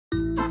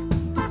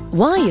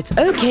Why it's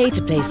okay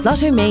to play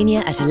Slotomania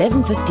at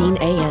 11:15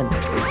 a.m.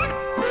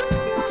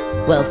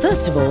 Well,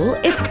 first of all,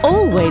 it's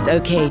always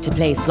okay to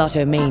play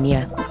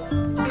Slotomania.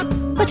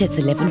 But it's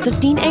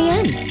 11:15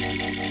 a.m.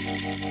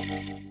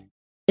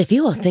 If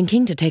you are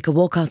thinking to take a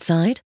walk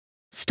outside,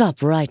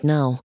 stop right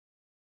now.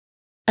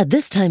 At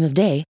this time of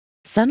day,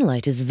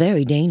 sunlight is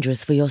very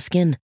dangerous for your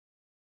skin,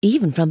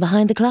 even from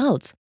behind the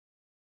clouds.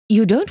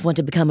 You don't want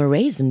to become a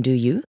raisin, do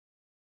you?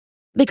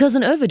 Because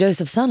an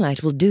overdose of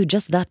sunlight will do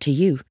just that to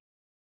you.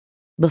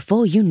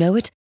 Before you know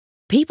it,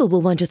 people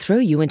will want to throw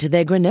you into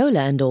their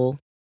granola and all.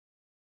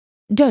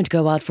 Don't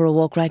go out for a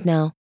walk right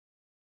now.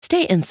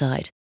 Stay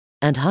inside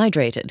and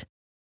hydrated,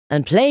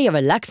 and play a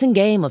relaxing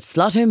game of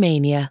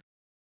Slotomania.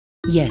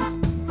 Yes,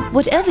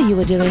 whatever you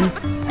are doing,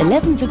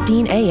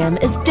 11:15 a.m.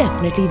 is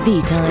definitely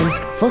the time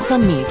for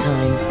some me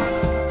time.